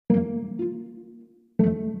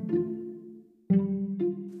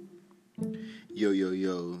Yo, yo,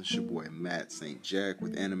 yo, it's your boy Matt St. Jack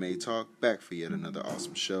with Anime Talk, back for yet another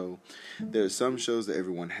awesome show. There are some shows that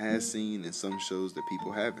everyone has seen and some shows that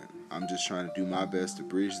people haven't. I'm just trying to do my best to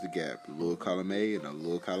bridge the gap, a little column A and a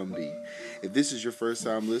little column B. If this is your first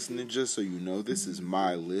time listening, just so you know, this is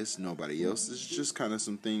my list, nobody else's, just kind of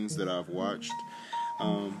some things that I've watched,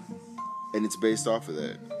 and it's based off of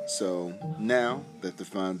that. So now that the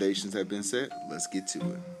foundations have been set, let's get to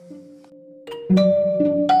it.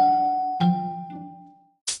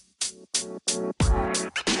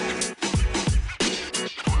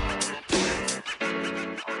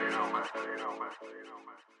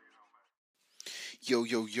 Yo,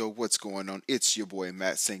 yo, yo, what's going on? It's your boy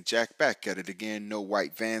Matt St. Jack back at it again. No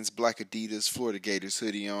white Vans, black Adidas, Florida Gators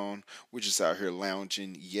hoodie on. We're just out here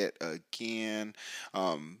lounging yet again.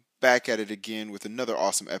 Back at it again with another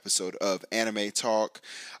awesome episode of Anime Talk.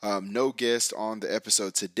 No guest on the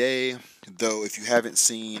episode today, though if you haven't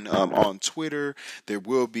seen on Twitter, there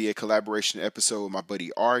will be a collaboration episode with my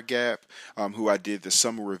buddy RGAP, who I did the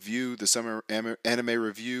summer anime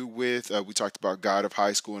review with. We talked about God of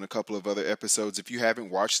High School and a couple of other episodes. If you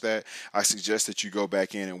haven't watched that, I suggest that you go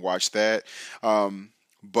back in and watch that.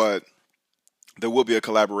 But there will be a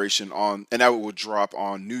collaboration on, and that will drop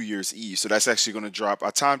on New Year's Eve. So that's actually going to drop. I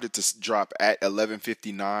timed it to drop at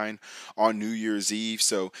 11:59 on New Year's Eve.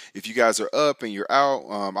 So if you guys are up and you're out,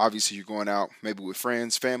 obviously you're going out maybe with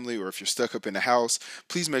friends, family, or if you're stuck up in the house,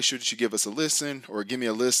 please make sure that you give us a listen or give me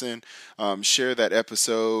a listen. Share that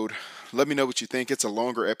episode. Let me know what you think. It's a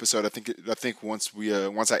longer episode. I think once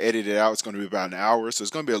I edit it out, it's going to be about an hour. So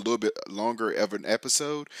it's going to be a little bit longer of an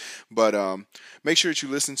episode. But make sure that you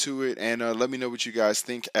listen to it and let me know what you guys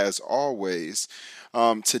think as always.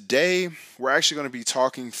 Today, we're actually going to be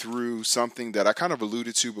talking through something that I kind of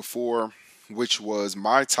alluded to before, which was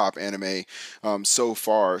my top anime so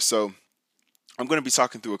far. So I'm going to be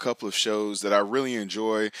talking through a couple of shows that I really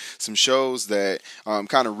enjoy, some shows that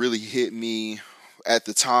kind of really hit me at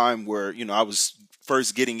the time where, I was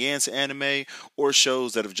first getting into anime, or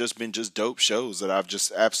shows that have just been dope shows that I've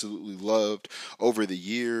just absolutely loved over the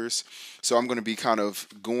years. So I'm going to be kind of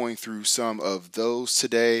going through some of those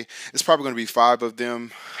today. It's probably going to be 5 of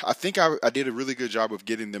them. I think I did a really good job of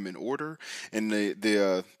getting them in order in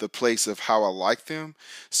the place of how I like them.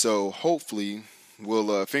 So hopefully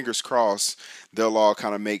we'll, fingers crossed, they'll all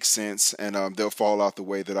kind of make sense and they'll fall out the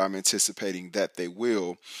way that I'm anticipating that they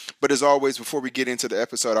will. But as always, before we get into the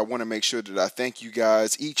episode, I want to make sure that I thank you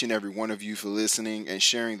guys, each and every one of you, for listening and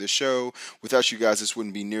sharing the show. Without you guys, this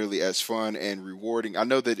wouldn't be nearly as fun and rewarding. I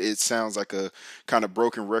know that it sounds like a kind of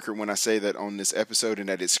broken record when I say that on this episode and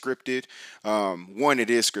that it's scripted. One, it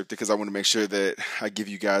is scripted because I want to make sure that I give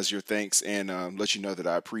you guys your thanks and let you know that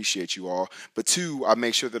I appreciate you all. But 2, I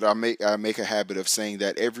make sure that I make a habit of saying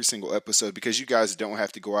that every single episode, because you guys don't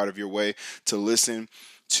have to go out of your way to listen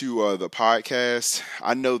to the podcast.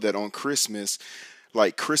 I know that on Christmas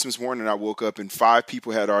morning, I woke up and 5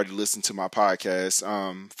 people had already listened to my podcast,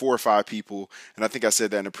 4 or 5 people, and I think I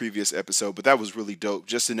said that in a previous episode, but that was really dope,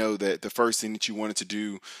 just to know that the first thing that you wanted to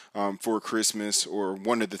do for Christmas, or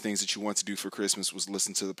one of the things that you want to do for Christmas, was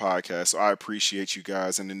listen to the podcast. So I appreciate you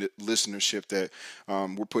guys and the listenership that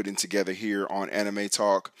we're putting together here on Anime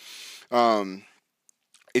Talk.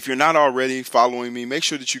 If you're not already following me, make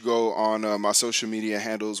sure that you go on my social media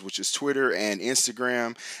handles, which is Twitter and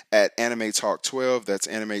Instagram at Anime Talk 12. That's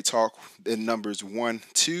Anime Talk in numbers 1,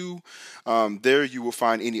 2. There you will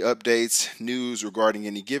find any updates, news regarding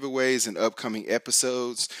any giveaways and upcoming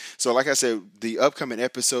episodes. So like I said, the upcoming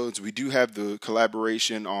episodes, we do have the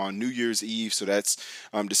collaboration on New Year's Eve. So that's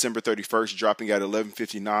December 31st, dropping at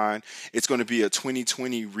 11:59. It's going to be a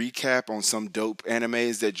 2020 recap on some dope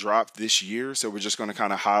animes that dropped this year. So we're just going to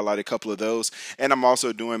kind of highlight a couple of those. And I'm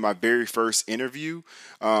also doing my very first interview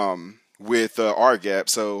with RGAP.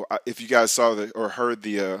 So if you guys saw or heard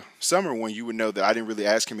the summer one, you would know that I didn't really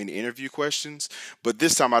ask him any interview questions. But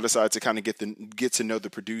this time I decided to kind of get to know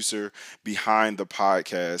the producer behind the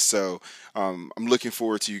podcast. So I'm looking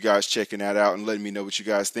forward to you guys checking that out and letting me know what you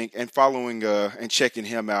guys think, and following and checking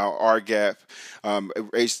him out, RGAP,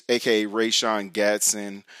 aka Rayshawn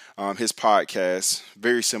Gatson, his podcast,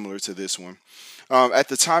 very similar to this one. At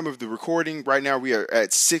the time of the recording, right now we are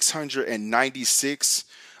at 696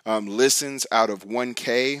 listens out of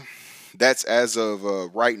 1K. That's as of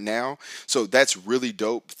right now. So that's really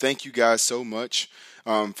dope. Thank you guys so much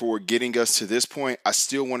for getting us to this point. I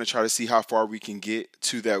still want to try to see how far we can get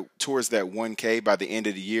towards that 1K by the end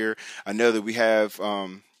of the year. I know that we have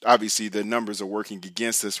obviously the numbers are working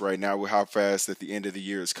against us right now with how fast that the end of the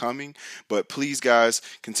year is coming. But please, guys,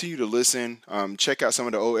 continue to listen. Check out some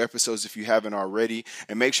of the old episodes if you haven't already,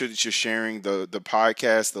 and make sure that you're sharing the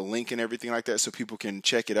podcast, the link, and everything like that, so people can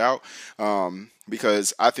check it out.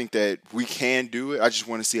 Because I think that we can do it. I just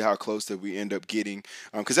want to see how close that we end up getting.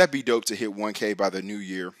 Because that'd be dope to hit 1K by the new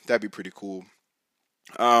year. That'd be pretty cool.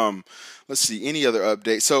 Um, let's see, any other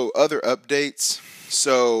updates? So other updates.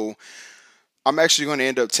 So I'm actually going to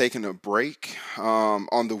end up taking a break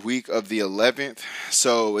on the week of the 11th.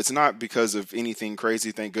 So it's not because of anything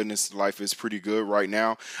crazy. Thank goodness life is pretty good right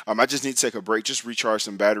now. I just need to take a break, just recharge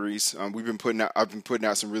some batteries. I've been putting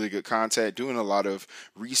out some really good content, doing a lot of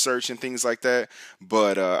research and things like that.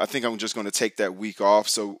 But I think I'm just going to take that week off.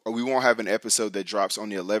 So we won't have an episode that drops on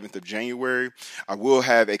the 11th of January. I will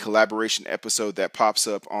have a collaboration episode that pops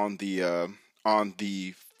up on the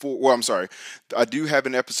well, I'm sorry. I do have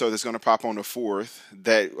an episode that's going to pop on the 4th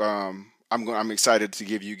that I'm excited to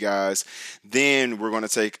give you guys. Then we're going to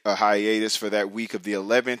take a hiatus for that week of the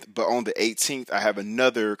 11th. But on the 18th, I have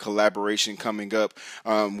another collaboration coming up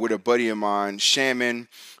with a buddy of mine, Shaman,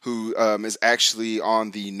 who is actually on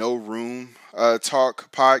the No Room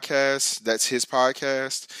Talk podcast. That's his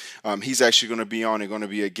podcast. He's actually going to be on and going to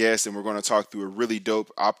be a guest, and we're going to talk through a really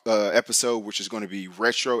dope episode, which is going to be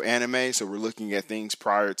retro anime. So we're looking at things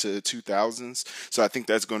prior to 2000s. So I think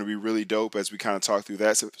that's going to be really dope as we kind of talk through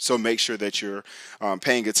that. So make sure that you're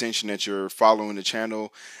paying attention, that you're following the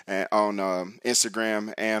channel on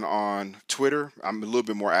Instagram and on Twitter. I'm a little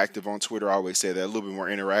bit more active on Twitter. I always say that, a little bit more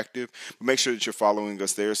interactive. But make sure that you're following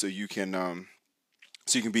us there so you can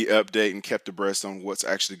be updated and kept abreast on what's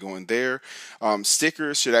actually going there.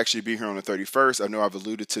 Stickers should actually be here on the 31st. I know I've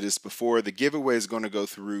alluded to this before. The giveaway is going to go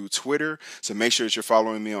through Twitter, so make sure that you're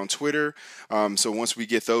following me on Twitter. So once we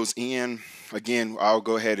get those in, again, I'll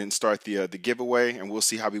go ahead and start the giveaway, and we'll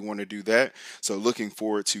see how we want to do that. So looking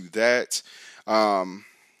forward to that.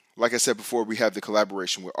 Like I said before, we have the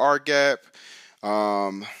collaboration with RGAP.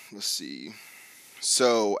 Let's see.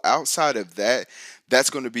 So outside of that,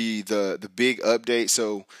 that's going to be the big update.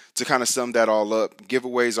 So to kind of sum that all up,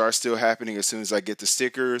 giveaways are still happening as soon as I get the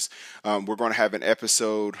stickers. We're going to have an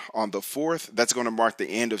episode on the 4th. That's going to mark the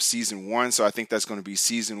end of season 1. So I think that's going to be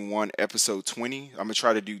season 1, episode 20. I'm going to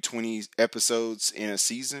try to do 20 episodes in a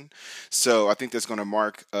season. So I think that's going to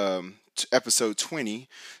mark episode 20.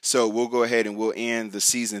 So we'll go ahead and we'll end the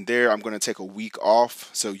season there. I'm going to take a week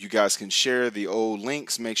off so you guys can share the old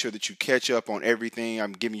links. Make sure that you catch up on everything.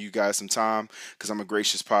 I'm giving you guys some time because I'm a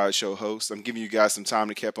gracious pod show host. I'm giving you guys some time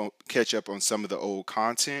to catch up on some of the old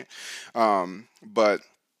content.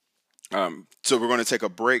 So we're going to take a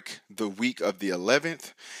break the week of the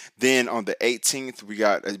 11th. Then on the 18th, we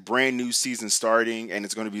got a brand new season starting, and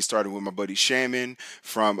it's going to be starting with my buddy Shaman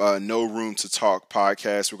from No Room to Talk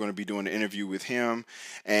podcast. We're going to be doing an interview with him.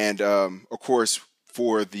 And, of course,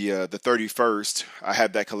 for the 31st, I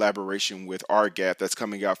have that collaboration with RGAP that's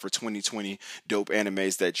coming out for 2020 dope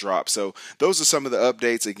animes that drop. So those are some of the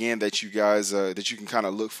updates, again, that you guys that you can kind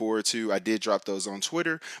of look forward to. I did drop those on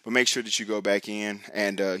Twitter, but make sure that you go back in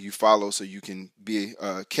and you follow so you can be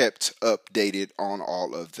kept updated on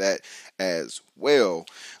all of that as well.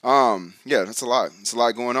 Yeah, that's a lot. It's a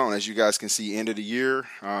lot going on, as you guys can see, end of the year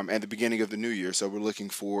and the beginning of the new year. So we're looking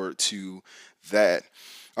forward to that.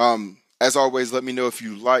 As always, let me know if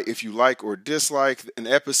you like or dislike an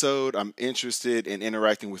episode. I'm interested in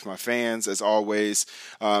interacting with my fans. As always,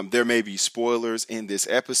 there may be spoilers in this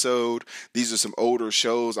episode. These are some older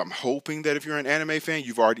shows. I'm hoping that if you're an anime fan,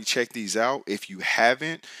 you've already checked these out. If you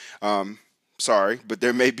haven't, sorry, but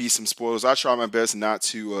there may be some spoilers. I try my best not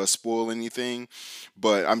to spoil anything,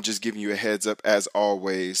 but I'm just giving you a heads up. As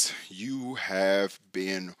always, you have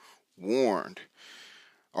been warned.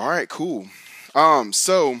 All right, cool.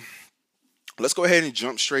 So let's go ahead and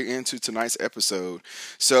jump straight into tonight's episode.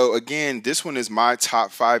 So again, this one is my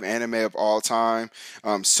top 5 anime of all time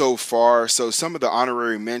so far. So some of the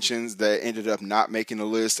honorary mentions that ended up not making the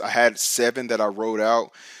list, I had 7 that I wrote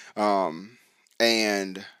out,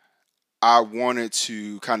 and I wanted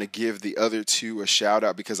to kind of give the other 2 a shout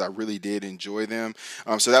out because I really did enjoy them.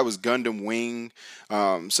 So that was Gundam Wing.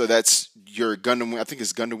 So that's your Gundam Wing. I think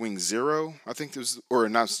it's Gundam Wing Zero. I think it was, or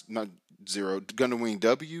not Zero. Gundam Wing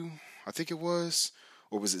W. I think it was,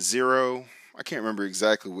 or was it Zero? I can't remember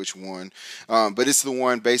exactly which one, but it's the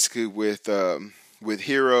one basically with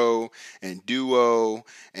Hero and Duo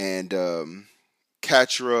and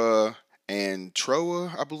Katra and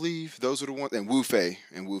Troa, I believe. Those are the ones, and Wu-Fei.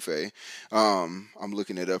 I'm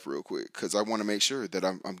looking it up real quick because I want to make sure that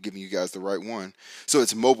I'm giving you guys the right one. So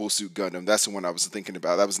it's Mobile Suit Gundam. That's the one I was thinking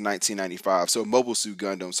about. That was 1995. So Mobile Suit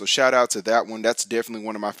Gundam. So shout out to that one. That's definitely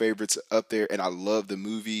one of my favorites up there, and I love the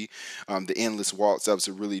movie, The Endless Waltz. That was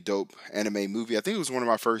a really dope anime movie. I think it was one of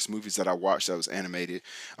my first movies that I watched that was animated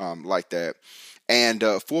like that. And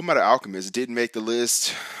Full Metal Alchemist didn't make the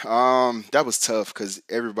list. That was tough because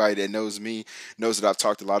everybody that knows me knows that I've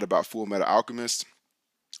talked a lot about Full Metal Alchemist.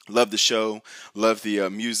 Love the show, love the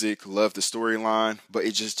music, love the storyline, but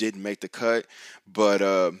it just didn't make the cut. But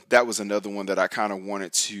that was another one that I kind of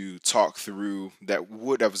wanted to talk through. That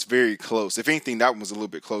was very close. If anything, that one was a little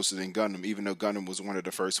bit closer than Gundam, even though Gundam was one of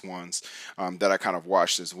the first ones that I kind of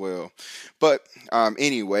watched as well. But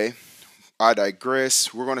anyway, I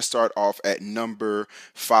digress. We're going to start off at number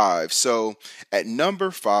 5. So at number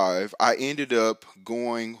 5, I ended up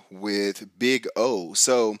going with Big O.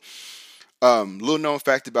 So little known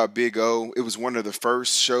fact about Big O, it was one of the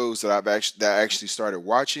first shows that I actually started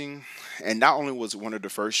watching, and not only was it one of the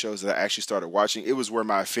first shows that I actually started watching, it was where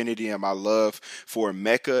my affinity and my love for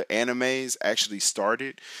mecha animes actually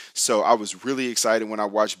started. So I was really excited when I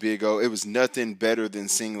watched Big O. It was nothing better than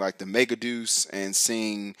seeing like the Mega Deuce and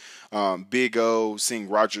seeing Big O, seeing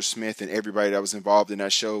Roger Smith and everybody that was involved in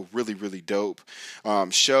that show. Really, really dope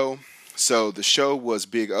show. So the show was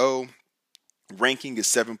Big O. Ranking is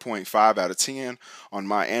 7.5 out of 10 on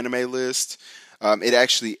my anime list. It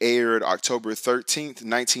actually aired October 13th,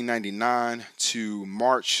 1999 to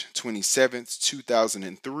March 27th,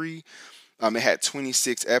 2003. It had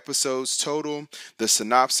 26 episodes total. The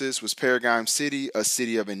synopsis was Paragon City, a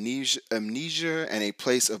city of amnesia and a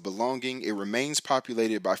place of belonging. It remains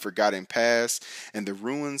populated by forgotten past and the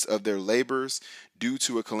ruins of their labors due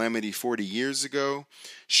to a calamity 40 years ago.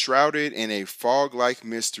 Shrouded in a fog-like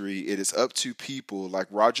mystery, it is up to people like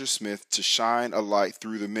Roger Smith to shine a light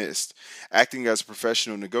through the mist. Acting as a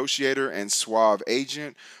professional negotiator and suave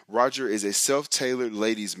agent, Roger is a self-tailored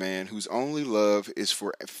ladies' man whose only love is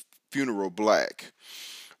for Funeral Black.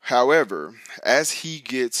 However, as he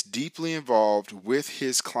gets deeply involved with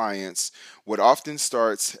his clients, what often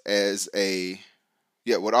starts as a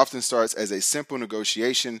simple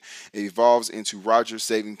negotiation evolves into Roger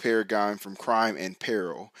saving Paragon from crime and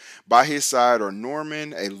peril. By his side are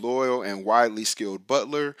Norman, a loyal and widely skilled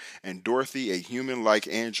butler, and Dorothy, a human-like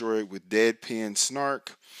android with deadpan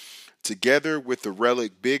snark. Together with the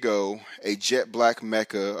relic Big O, a jet black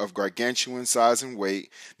mecha of gargantuan size and weight,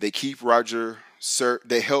 they help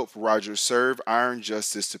Roger serve iron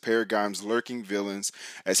justice to Paragon's lurking villains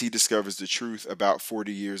as he discovers the truth about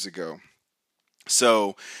 40 years ago.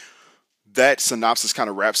 So that synopsis kind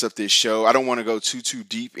of wraps up this show. I don't want to go too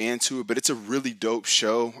deep into it, but it's a really dope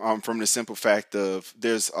show. From the simple fact of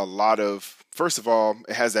there's a lot of, first of all,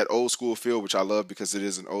 it has that old school feel, which I love because it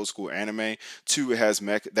is an old school anime. Two, it has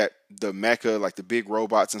the mecha, like the big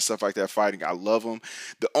robots and stuff like that fighting. I love them.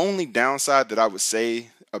 The only downside that I would say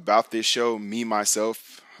about this show, me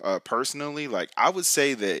myself personally, like I would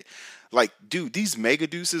say that, like, dude, these mega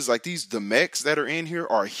deuces, like the mechs that are in here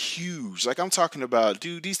are huge. Like, I'm talking about,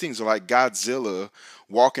 dude, these things are like Godzilla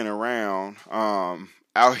walking around,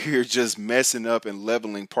 out here just messing up and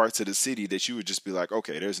leveling parts of the city that you would just be like,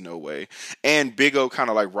 okay, there's no way. And Big O kind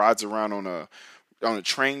of like rides around on a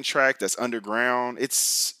train track that's underground.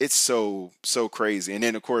 It's so crazy. And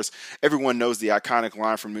then of course everyone knows the iconic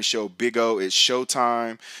line from this show, Big O, it's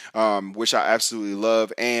showtime, which I absolutely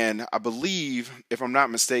love. And I believe, if I'm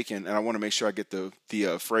not mistaken, and I want to make sure I get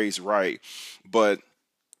the phrase right, but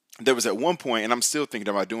there was at one point, and I'm still thinking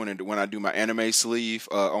about doing it when I do my anime sleeve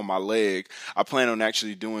on my leg. I plan on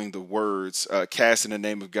actually doing the words "Cast in the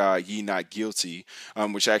name of God, ye not guilty,"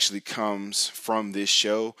 which actually comes from this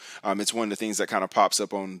show. It's one of the things that kind of pops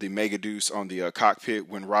up on the Mega Deuce on the cockpit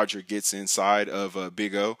when Roger gets inside of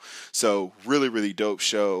Big O. So really, really dope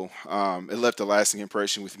show. It left a lasting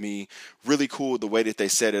impression with me. Really cool the way that they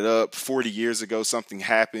set it up. 40 years ago, something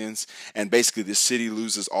happens, and basically the city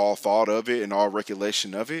loses all thought of it and all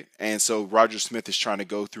recollection of it. And so Roger Smith is trying to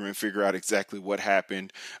go through and figure out exactly what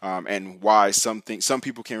happened, and why some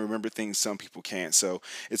people can remember things, some people can't. So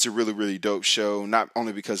it's a really, really dope show, not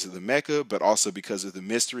only because of the mecha, but also because of the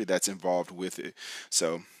mystery that's involved with it.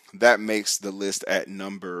 So that makes the list at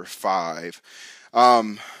number 5.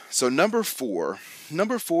 So number four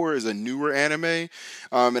is a newer anime,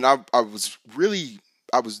 and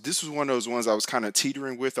this was one of those ones I was kind of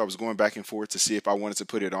teetering with. I was going back and forth to see if I wanted to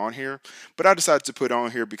put it on here, but I decided to put it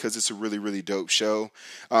on here because it's a really, really dope show.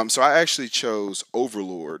 So I actually chose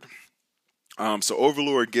Overlord. So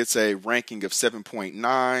Overlord gets a ranking of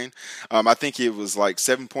 7.9. I think it was like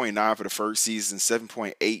 7.9 for the first season,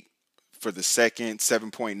 7.8 for the second,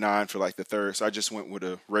 7.9 for like the third. So I just went with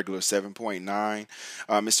a regular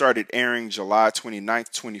 7.9. It started airing July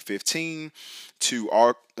 29th, 2015 to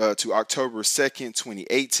October 2nd,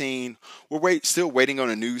 2018. Still waiting on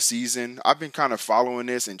a new season. I've been kind of following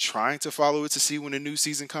this and trying to follow it to see when the new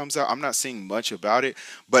season comes out. I'm not seeing much about it,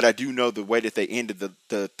 but I do know the way that they ended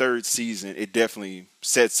the third season, it definitely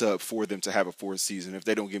sets up for them to have a fourth season. If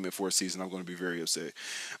they don't give me a fourth season, I'm going to be very upset.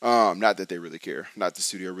 Not that they really care. Not the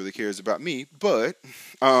studio really cares about me, but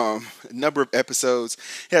number of episodes.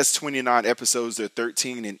 It has 29 episodes. There are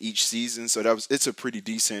 13 in each season, so it's a pretty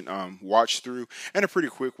decent watch through and a pretty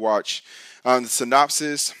quick watch. The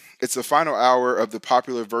synopsis: it's the final hour of the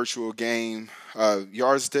popular virtual game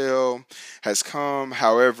Yarsdale has come.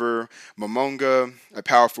 However, Momonga, a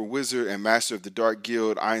powerful wizard and master of the Dark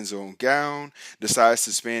Guild Ainzo Gown, decides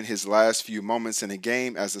to spend his last few moments in the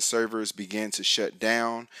game as the servers begin to shut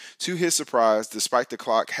down. To his surprise, despite the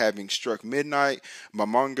clock having struck midnight,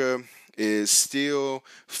 Momonga is still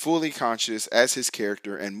fully conscious as his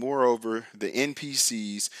character, and moreover, the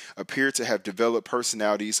NPCs appear to have developed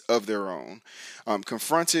personalities of their own.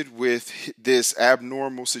 Confronted with this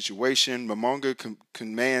abnormal situation, Momonga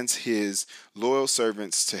commands his loyal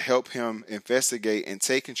servants to help him investigate and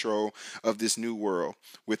take control of this new world,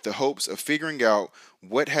 with the hopes of figuring out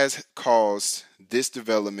what has caused this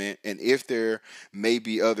development and if there may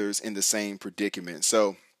be others in the same predicament.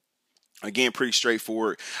 So, again, pretty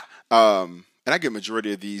straightforward. And I get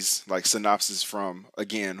majority of these like synopses from,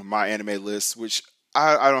 again, my anime list, which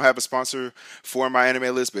I don't have a sponsor for my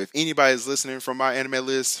anime list, but if anybody is listening from my anime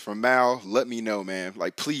list from Mal, let me know, man.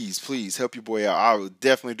 Like, please help your boy out. I will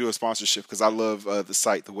definitely do a sponsorship because I love the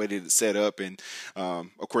site, the way that it's set up, and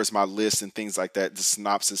of course my list and things like that, the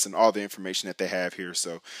synopsis and all the information that they have here.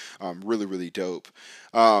 So, really dope.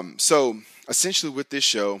 So essentially with this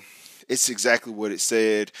show, it's exactly what it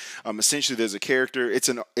said. Essentially, there's a character. It's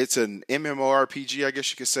an MMORPG, I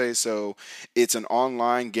guess you could say. So it's an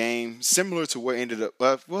online game similar to what ended up.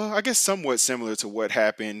 Well, I guess somewhat similar to what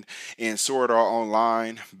happened in Sword Art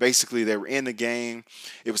Online. Basically, they were in the game.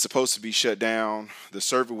 It was supposed to be shut down. The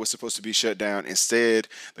server was supposed to be shut down. Instead,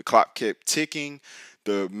 the clock kept ticking.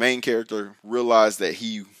 The main character realized that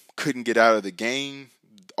he couldn't get out of the game.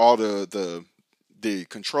 All the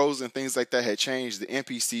controls and things like that had changed. The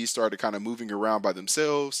NPCs started kind of moving around by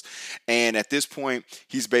themselves, and at this point,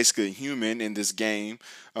 he's basically a human in this game.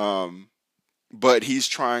 But he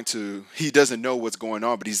doesn't know what's going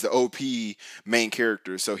on, but he's the OP main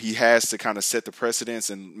character. So he has to kind of set the precedence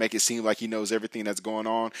and make it seem like he knows everything that's going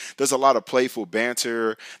on. There's a lot of playful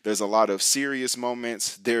banter. There's a lot of serious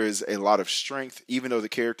moments. There is a lot of strength. Even though the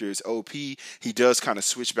character is OP, he does kind of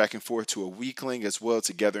switch back and forth to a weakling as well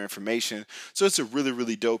to gather information. So it's a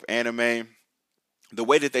really dope anime. The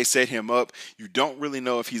way that they set him up, you don't really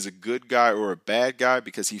know if he's a good guy or a bad guy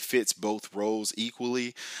because he fits both roles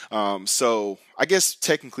equally. So I guess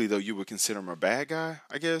technically, though, you would consider him a bad guy.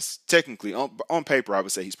 I guess technically, on paper, I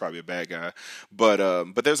would say he's probably a bad guy.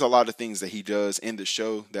 But there's a lot of things that he does in the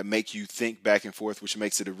show that make you think back and forth, which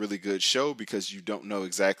makes it a really good show because you don't know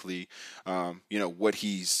exactly, what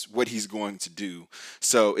he's going to do.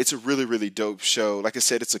 So it's a really dope show. Like I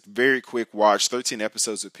said, it's a very quick watch, 13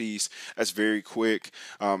 episodes apiece. That's very quick.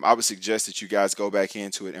 I would suggest that you guys go back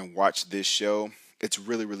into it and watch this show. It's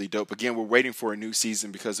really dope. Again, we're waiting for a new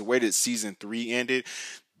season because the way that season 3 ended,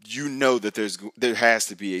 you know that there has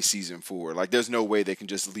to be a season 4. Like, there's no way they can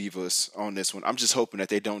just leave us on this one. I'm just hoping that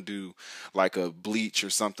they don't do like a Bleach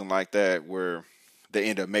or something like that where they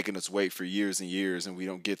end up making us wait for years and years and we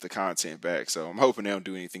don't get the content back. So I'm hoping they don't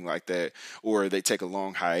do anything like that, or they take a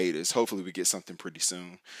long hiatus. Hopefully we get something pretty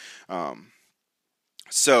soon.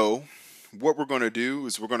 So what we're going to do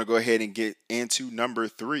is we're going to go ahead and get into number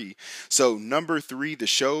 3. So number 3, the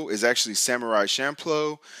show is actually Samurai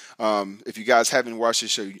Champloo. If you guys haven't watched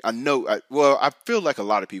this show, I feel like a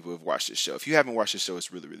lot of people have watched this show. If you haven't watched this show,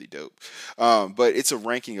 it's really dope. But it's a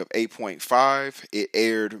ranking of 8.5. It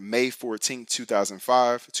aired May 14th,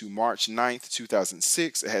 2005 to March 9th,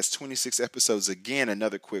 2006. It has 26 episodes. Again,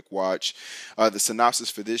 another quick watch. The synopsis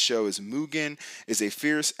for this show is Mugen is a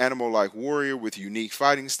fierce animal-like warrior with unique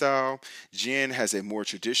fighting style. Jin has a more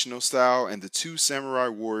traditional style, and the two samurai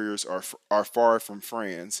warriors are far from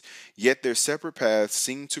friends, yet their separate paths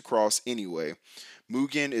seem to cross anyway.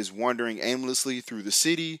 Mugen is wandering aimlessly through the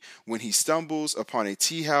city when he stumbles upon a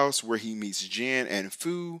tea house where he meets Jin and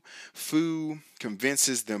Fu. Fu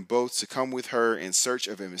convinces them both to come with her in search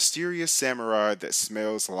of a mysterious samurai that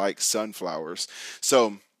smells like sunflowers.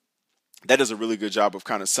 So, that does a really good job of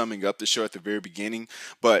kind of summing up the show at the very beginning.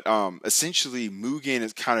 But essentially, Mugen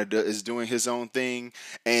is kind of is doing his own thing,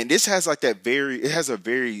 and this has like that very it has a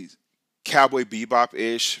very Cowboy Bebop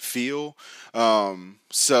ish feel.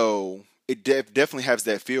 So it definitely has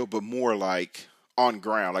that feel, but more like on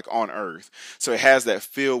ground, like on Earth. So it has that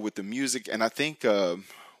feel with the music, and I think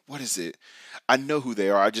what is it? I know who they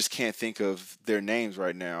are. I just can't think of their names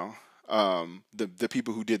right now. The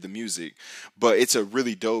people who did the music, but it's a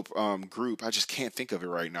really dope group. I just can't think of it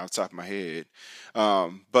right now, off the top of my head.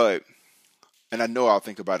 But and I know I'll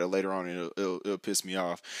think about it later on, and it'll piss me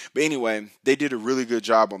off. But anyway, they did a really good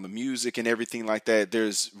job on the music and everything like that.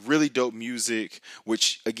 There's really dope music,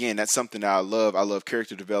 which again, that's something that I love. I love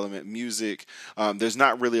character development music. There's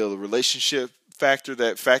not really a relationship factor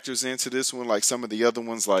that factors into this one, like some of the other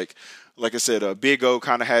ones. Like I said, Big O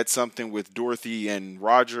kind of had something with Dorothy and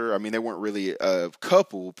Roger. I mean, they weren't really a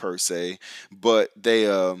couple per se, but they,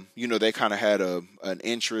 they kind of had an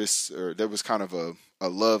interest, or there was kind of a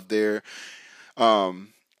love there.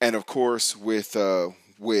 And of course, with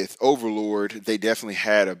Overlord, they definitely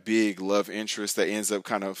had a big love interest that ends up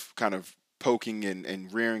kind of poking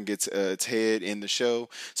and rearing its head in the show.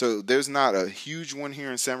 So there's not a huge one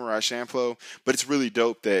here in Samurai Champloo, but it's really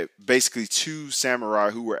dope that basically two samurai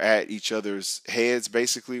who were at each other's heads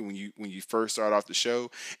basically when you first start off the show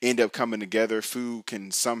end up coming together. Fu can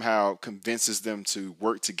somehow convinces them to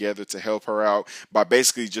work together to help her out by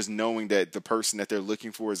basically just knowing that the person that they're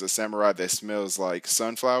looking for is a samurai that smells like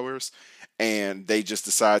sunflowers, and they just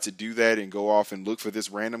decide to do that and go off and look for this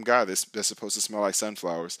random guy that's supposed to smell like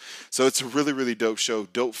sunflowers. So it's a really, really dope show.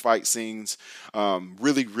 Dope fight scenes,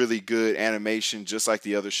 really, really good animation, just like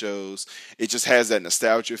the other shows. It just has that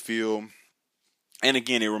nostalgia feel. And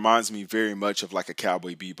again, it reminds me very much of like a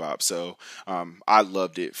Cowboy Bebop. So I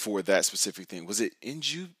loved it for that specific thing. Was it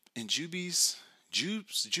Injubies?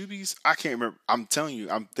 Jubies? I can't remember. I'm telling you,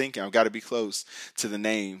 I'm thinking I've got to be close to the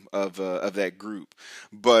name of that group.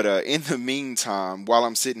 But in the meantime, while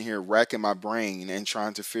I'm sitting here racking my brain and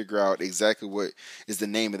trying to figure out exactly what is the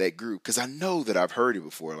name of that group, because I know that I've heard it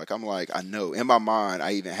before. I know in my mind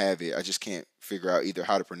I even have it. I just can't figure out either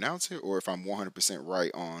how to pronounce it or if I'm 100%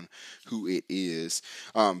 right on who it is.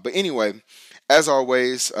 But anyway, as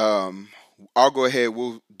always, I'll go ahead.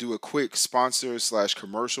 We'll do a quick sponsor slash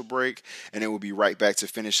commercial break, and then we'll be right back to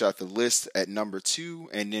finish out the list at number 2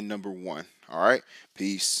 and then number 1. All right.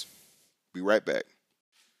 Peace. Be right back.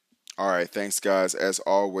 All right, thanks guys as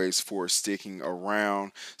always for sticking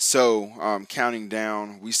around. So, counting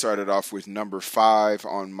down, we started off with number 5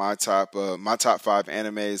 on my top 5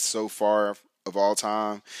 animes so far of all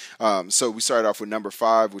time. So we started off with number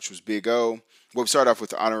 5, which was Big O. Well, we started off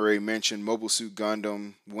with the honorary mention, Mobile Suit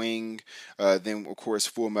Gundam, Wing, then of course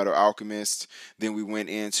Full Metal Alchemist. Then we went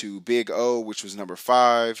into Big O, which was number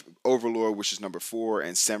 5, Overlord, which is number 4,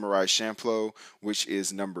 and Samurai Champloo, which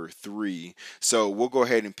is number 3. So we'll go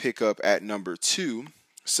ahead and pick up at number 2.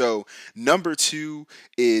 So number 2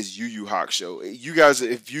 is Yu Yu Hakusho. You guys,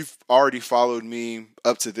 if you've already followed me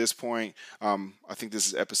up to this point, I think this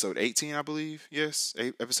is episode 18, I believe. Yes,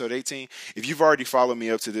 episode 18. If you've already followed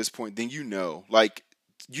me up to this point, then you know, like,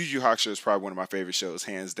 Yu Yu Hakusho is probably one of my favorite shows,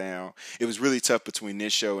 hands down. It was really tough between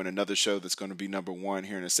this show and another show that's going to be number 1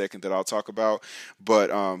 here in a second that I'll talk about.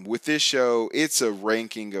 But with this show, it's a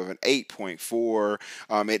ranking of an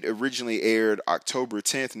 8.4. It originally aired October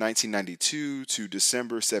 10th, 1992 to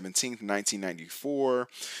December 17th, 1994.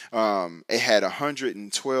 It had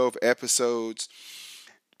 112 episodes.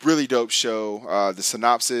 Really dope show. The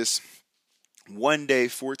synopsis: one day,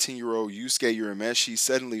 14-year-old Yusuke Urameshi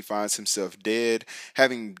suddenly finds himself dead,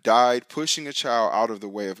 having died pushing a child out of the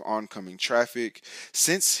way of oncoming traffic.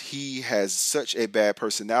 Since he has such a bad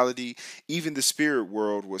personality, even the spirit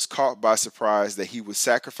world was caught by surprise that he would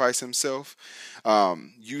sacrifice himself.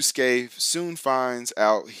 Yusuke soon finds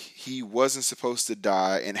out he wasn't supposed to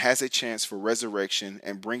die and has a chance for resurrection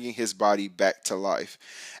and bringing his body back to life.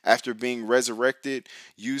 After being resurrected,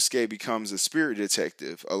 Yusuke becomes a spirit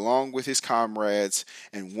detective along with his comrades,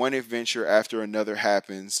 and one adventure after another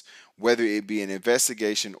happens, whether it be an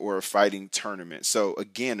investigation or a fighting tournament. So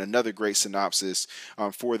again, another great synopsis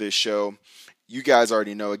for this show. You guys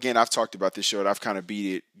already know. Again, I've talked about this show and I've kind of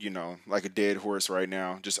beat it, like a dead horse right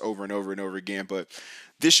now, just over and over and over again. But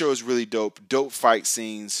this show is really dope. Dope fight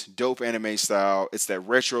scenes, dope anime style. It's that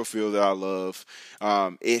retro feel that I love.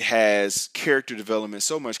 It has character development,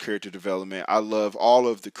 so much character development. I love all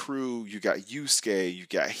of the crew. You got Yusuke, you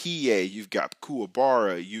got Hiei, you've got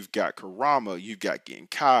Kuwabara, you've got Kurama, you've got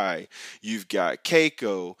Genkai, you've got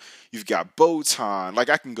Keiko, you've got Botan. Like,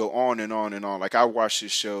 I can go on and on and on. Like, I watch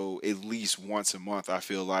this show at least once once a month. I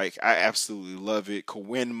feel like I absolutely love it.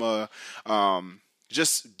 Koenma,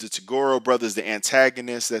 just the Tagoro brothers, the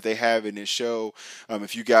antagonists that they have in this show.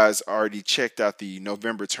 If you guys already checked out the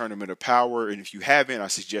November Tournament of Power, and if you haven't, I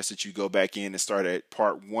suggest that you go back in and start at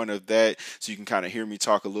part one of that so you can kind of hear me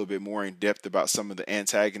talk a little bit more in depth about some of the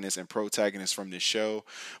antagonists and protagonists from this show.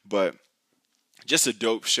 But just a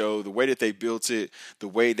dope show. The way that they built it, the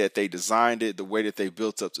way that they designed it, the way that they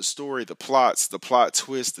built up the story, the plots, the plot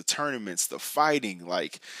twists, the tournaments, the fighting.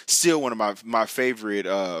 Like, still one of my favorite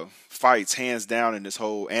fights, hands down, in this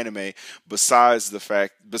whole anime. Besides the fight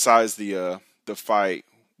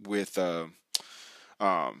with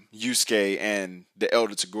Yusuke and the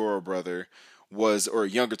elder Tagoro brother or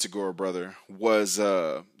younger Tagoro brother, was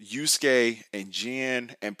Yusuke and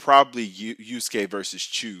Jin, and probably Yusuke versus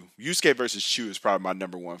Chu. Yusuke versus Chu is probably my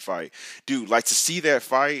number one fight. Dude, like, to see that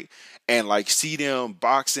fight and like see them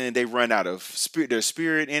boxing, they run out of their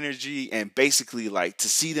spirit energy, and basically like to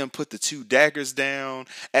see them put the two daggers down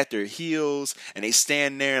at their heels and they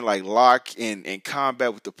stand there and like lock in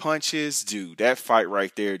combat with the punches. Dude, that fight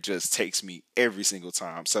right there just takes me every single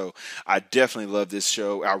time. So I definitely love this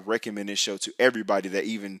show. I recommend this show to everybody that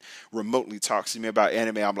even remotely talks to me about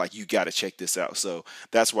anime. I'm like, you got to check this out. So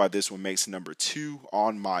that's why this one makes number 2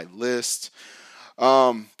 on my list.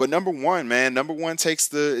 But number 1, man, number 1 takes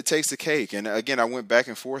the cake. And again, I went back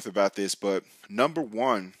and forth about this, but number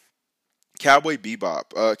 1, Cowboy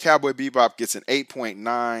Bebop. Cowboy Bebop gets an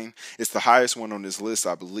 8.9. It's the highest one on this list,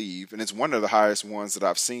 I believe, and it's one of the highest ones that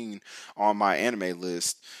I've seen on my anime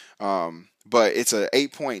list. But it's a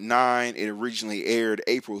 8.9. It originally aired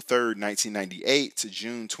April 3rd, 1998 to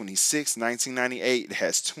June 26, 1998. It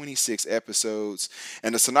has 26 episodes.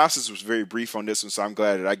 And the synopsis was very brief on this one, so I'm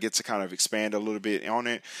glad that I get to kind of expand a little bit on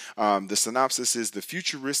it. The synopsis is the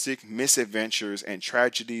futuristic misadventures and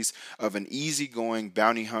tragedies of an easygoing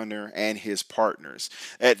bounty hunter and his partners.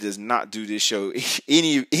 That does not do this show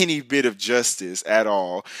any bit of justice at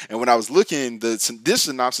all. And when I was looking, this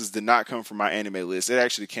synopsis did not come from my anime list. It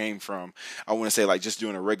actually came from, I want to say, like, just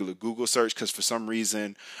doing a regular Google search, because for some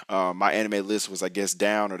reason my anime list was, I guess,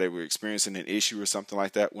 down, or they were experiencing an issue or something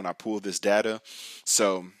like that when I pulled this data.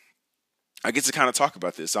 So I get to kind of talk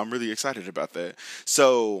about this. So I'm really excited about that.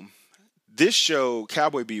 So this show,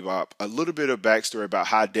 Cowboy Bebop, a little bit of backstory about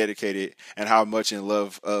how dedicated and how much in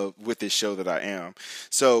love with this show that I am.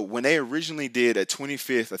 So when they originally did a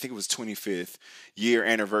 25th, I think it was 25th year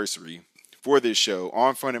anniversary for this show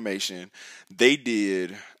on Funimation, they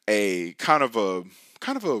did a kind of a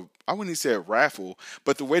I wouldn't even say a raffle,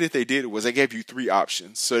 but the way that they did it was they gave you 3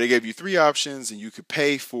 options. So they gave you 3 options, and you could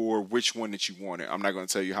pay for which one that you wanted. I'm not going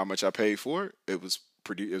to tell you how much I paid for it. It was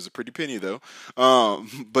a pretty penny though.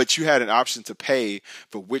 But you had an option to pay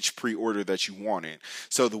for which pre-order that you wanted.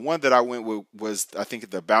 So the one that I went with was, I think,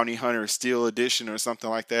 the Bounty Hunter Steel Edition or something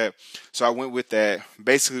like that. So I went with that.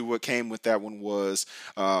 Basically what came with that one was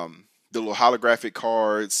the little holographic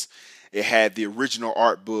cards. It had the original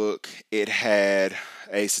art book. It had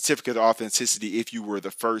a certificate of authenticity if you were one of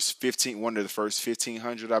the first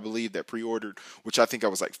 1,500, I believe, that pre-ordered, which I think I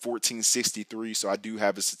was like 1,463. So I do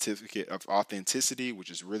have a certificate of authenticity,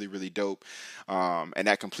 which is really, really dope. And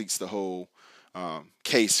that completes the whole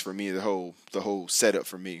case for me, the whole setup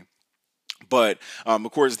for me. But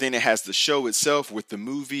of course, then it has the show itself with the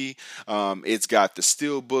movie. It's got the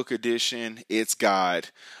Steelbook edition. It's got,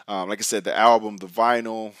 like I said, the album, the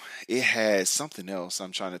vinyl. It has something else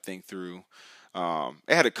I'm trying to think through.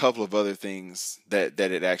 It had a couple of other things that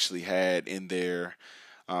it actually had in there.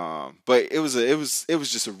 But it was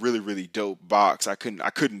just a really, really dope box. I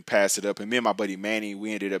couldn't pass it up. And me and my buddy Manny,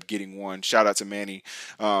 we ended up getting one. Shout out to Manny,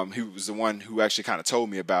 who was the one who actually kind of told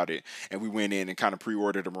me about it. And we went in and kind of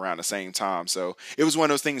pre-ordered them around the same time. So it was one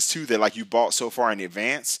of those things too that, like, you bought so far in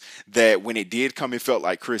advance that when it did come, it felt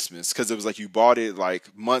like Christmas, because it was like you bought it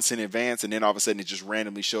like months in advance, and then all of a sudden it just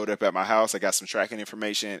randomly showed up at my house. I got some tracking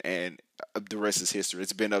information, and the rest is history.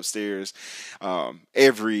 It's been upstairs and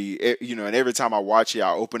every time I watch it,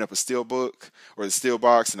 I open up a steel book or the steel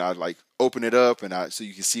box, and I like open it up, and so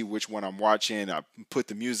you can see which one I'm watching. I put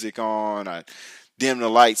the music on, I dim the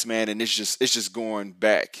lights, man, and it's just going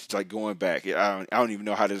back. It's like going back. I don't even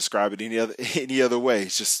know how to describe it any other way.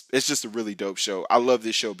 It's just a really dope show. I love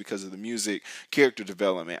this show because of the music, character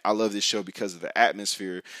development. I love this show because of the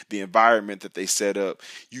atmosphere, the environment that they set up.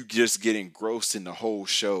 You just get engrossed in the whole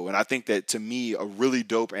show, and I think that, to me, a really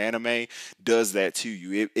dope anime does that to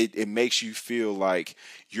you. It makes you feel like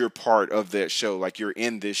you're part of that show, like you're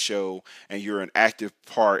in this show and you're an active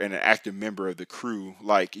part and an active member of the crew.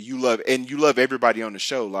 Like, you love everybody on the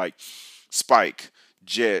show, like Spike,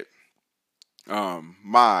 Jet,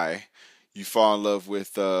 Mai. You fall in love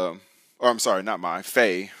with or I'm sorry, not mine,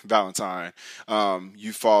 Faye Valentine.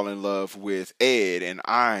 You fall in love with Ed and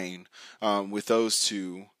Ein, with those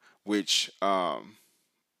two, which Ein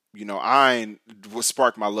will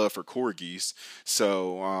spark my love for corgis.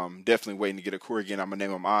 So definitely waiting to get a corgi, and I'm gonna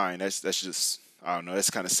name him Ein. That's just, I don't know. That's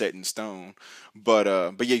kind of set in stone. But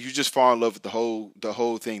yeah, you just fall in love with the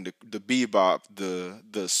whole thing. The bebop,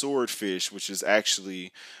 the swordfish, which is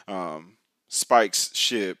actually Spike's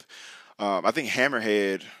ship. I think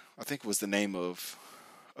Hammerhead, I think was the name of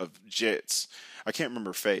Jets. I can't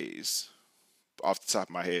remember Phase off the top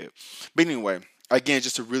of my head. But anyway, again,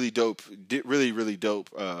 just a really dope, really dope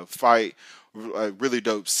fight, a really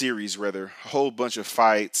dope series rather. A whole bunch of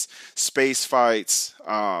fights, space fights,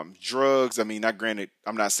 drugs. I mean, not granted.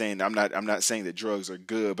 I'm not saying that drugs are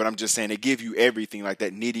good, but I'm just saying they give you everything, like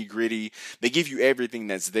that nitty gritty. They give you everything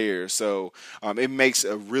that's there. So it makes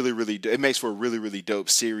for a really dope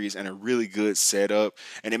series and a really good setup,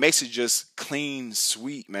 and it makes it just clean,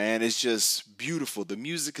 sweet, man. It's just beautiful. The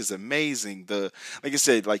music is amazing. Like I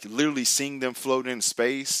said, like literally seeing them float in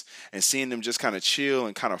space and seeing them just kind of chill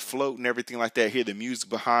and kind of float and everything like that. Hear the music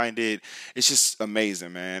behind it. It's just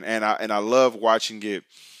amazing, man. And I love watching it.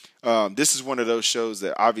 This is one of those shows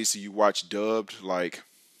that obviously you watch dubbed. Like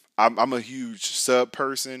I'm a huge sub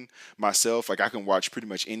person myself. Like I can watch pretty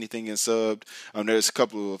much anything in subbed. There's a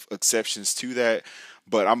couple of exceptions to that,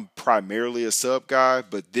 but I'm primarily a sub guy.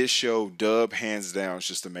 But this show, dub, hands down, is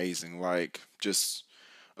just amazing. Like just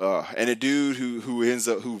and the dude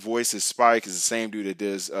who voices Spike is the same dude that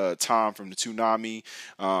does Tom from the Toonami.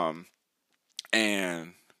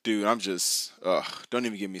 And dude, I'm just don't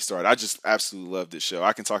even get me started. I just absolutely love this show.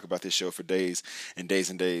 I can talk about this show for days and days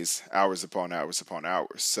and days, hours upon hours upon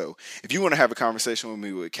hours. So if you want to have a conversation with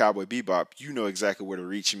me with Cowboy Bebop, you know exactly where to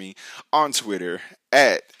reach me on Twitter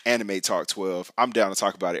at Anime Talk 12. I'm down to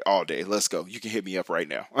talk about it all day. Let's go. You can hit me up right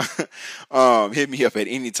now. Hit me up at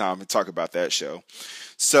any time and talk about that show.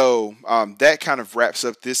 So that kind of wraps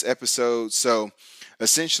up this episode. So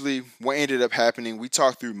essentially, what ended up happening, we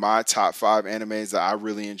talked through my top 5 animes that I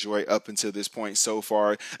really enjoy up until this point so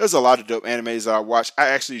far. There's a lot of dope animes that I watched. I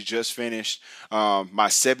actually just finished my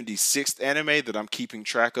 76th anime that I'm keeping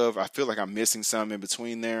track of. I feel like I'm missing some in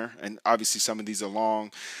between there, and obviously some of these are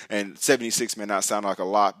long, and 76 may not sound like a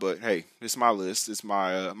lot, but hey, it's my list. It's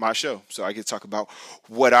my show, so I get to talk about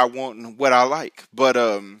what I want and what I like. But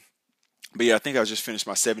yeah, I think I just finished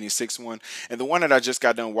my 76 one, and the one that I just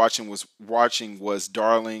got done watching was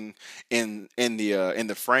Darling in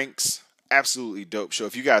the Franks. Absolutely dope show.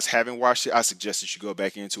 If you guys haven't watched it, I suggest that you go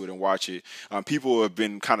back into it and watch it. People have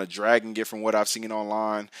been kind of dragging it from what I've seen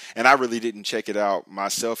online, and I really didn't check it out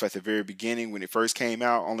myself at the very beginning when it first came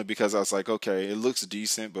out, only because I was like, okay, it looks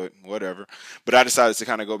decent, but whatever. But I decided to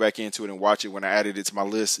kind of go back into it and watch it when I added it to my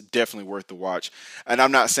list. Definitely worth the watch. And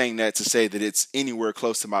I'm not saying that to say that it's anywhere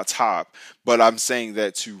close to my top, but I'm saying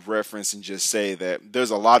that to reference and just say that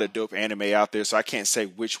there's a lot of dope anime out there, so I can't say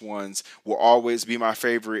which ones will always be my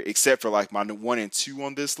favorite, except for like my 1 and 2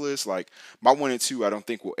 on this list. Like my 1 and 2 I don't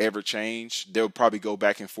think will ever change. They'll probably go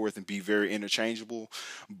back and forth and be very interchangeable.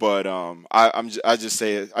 But I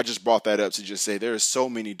just brought that up to just say there are so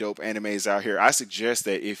many dope animes out here. I suggest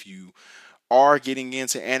that if you are getting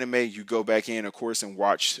into anime, you go back in, of course, and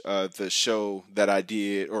watch the show that I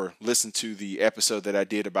did, or listen to the episode that I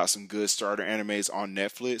did about some good starter animes on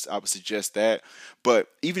Netflix. I would suggest that. But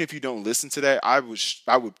even if you don't listen to that, I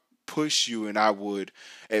would push you, and I would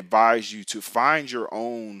advise you to find your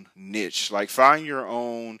own niche. Like find your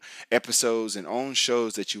own episodes and own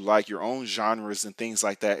shows that you like, your own genres and things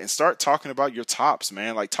like that, and start talking about your tops,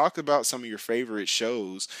 man. Like talk about some of your favorite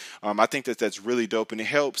shows. I think that that's really dope, and it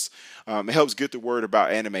helps get the word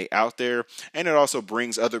about anime out there, and it also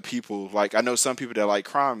brings other people. Like I know some people that like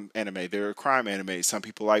crime anime, they're crime anime. Some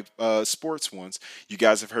people like sports ones. You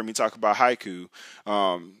guys have heard me talk about Haiku.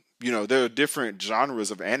 There are different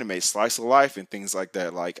genres of anime, slice of life and things like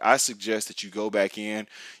that. Like I suggest that you go back in,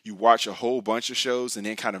 you watch a whole bunch of shows, and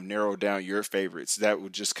then kind of narrow down your favorites. That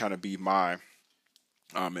would just kind of be my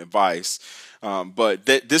advice. But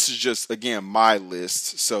this is just, again, my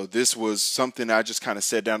list. So this was something I just kind of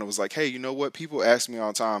sat down and was like, hey, you know what? People ask me all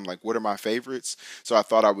the time, like, what are my favorites? So I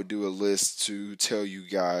thought I would do a list to tell you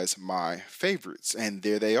guys my favorites. And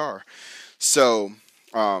there they are. So,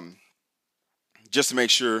 just to make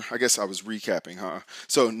sure, I guess I was recapping, huh?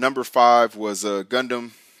 So number 5 was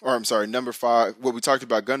Gundam, or I'm sorry, number 5. Well, we talked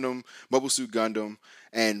about Gundam, Mobile Suit Gundam,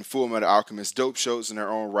 and Full Metal Alchemist. Dope shows in their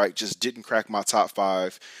own right, just didn't crack my top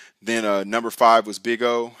 5. Then number 5 was Big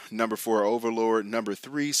O. Number 4, Overlord. Number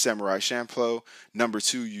 3, Samurai Champloo. Number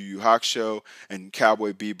 2, Yu Yu Hakusho. And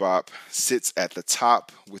Cowboy Bebop sits at the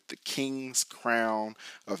top with the King's Crown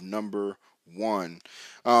of number 1.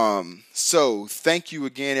 So thank you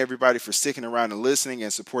again, everybody, for sticking around and listening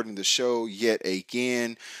and supporting the show yet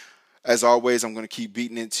again. As always, I'm going to keep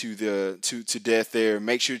beating it to death there.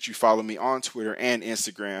 Make sure that you follow me on Twitter and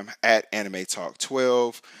Instagram at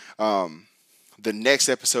AnimeTalk12. The next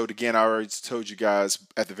episode, again, I already told you guys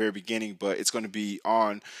at the very beginning, but it's going to be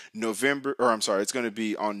on it's going to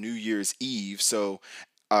be on New Year's Eve. So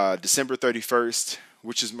December 31st,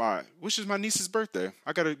 which is my niece's birthday.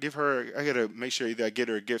 I gotta make sure either I get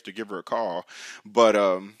her a gift or give her a call.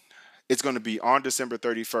 But it's going to be on December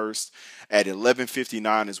 31st at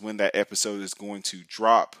 11:59 is when that episode is going to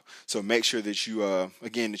drop. So make sure that you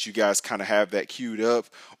guys kind of have that queued up,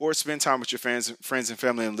 or spend time with your friends and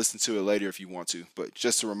family and listen to it later if you want to. But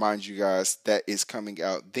just to remind you guys, that is coming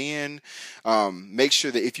out then. Make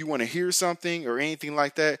sure that if you want to hear something or anything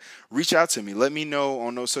like that, reach out to me. Let me know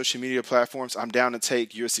on those social media platforms. I'm down to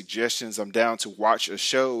take your suggestions. I'm down to watch a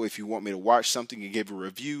show. If you want me to watch something and give a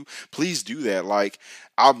review, please do that. Like,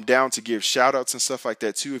 I'm down to give shout outs and stuff like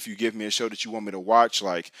that too. If you give me a show that you want me to watch,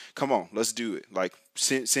 like, come on, let's do it. Like,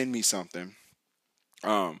 send me something.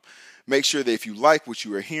 Make sure that if you like what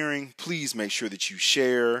you are hearing, please make sure that you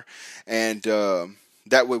share, and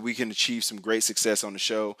that way we can achieve some great success on the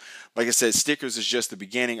show. Like I said, stickers is just the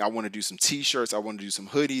beginning. I want to do some t-shirts. I want to do some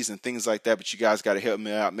hoodies and things like that, but you guys got to help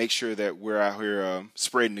me out. Make sure that we're out here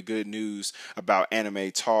spreading the good news about Anime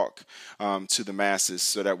Talk to the masses,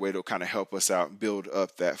 so that way it'll kind of help us out, build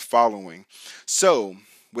up that following. So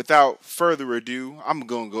without further ado, I'm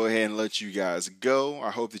going to go ahead and let you guys go.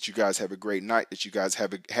 I hope that you guys have a great night, that you guys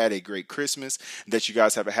have had a great Christmas, that you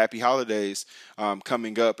guys have a happy holidays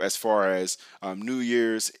coming up as far as New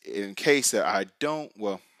Year's. In case that I don't,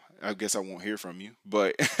 well, I guess I won't hear from you,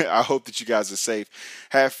 but I hope that you guys are safe.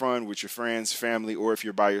 Have fun with your friends, family, or if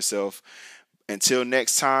you're by yourself. Until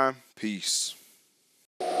next time, peace.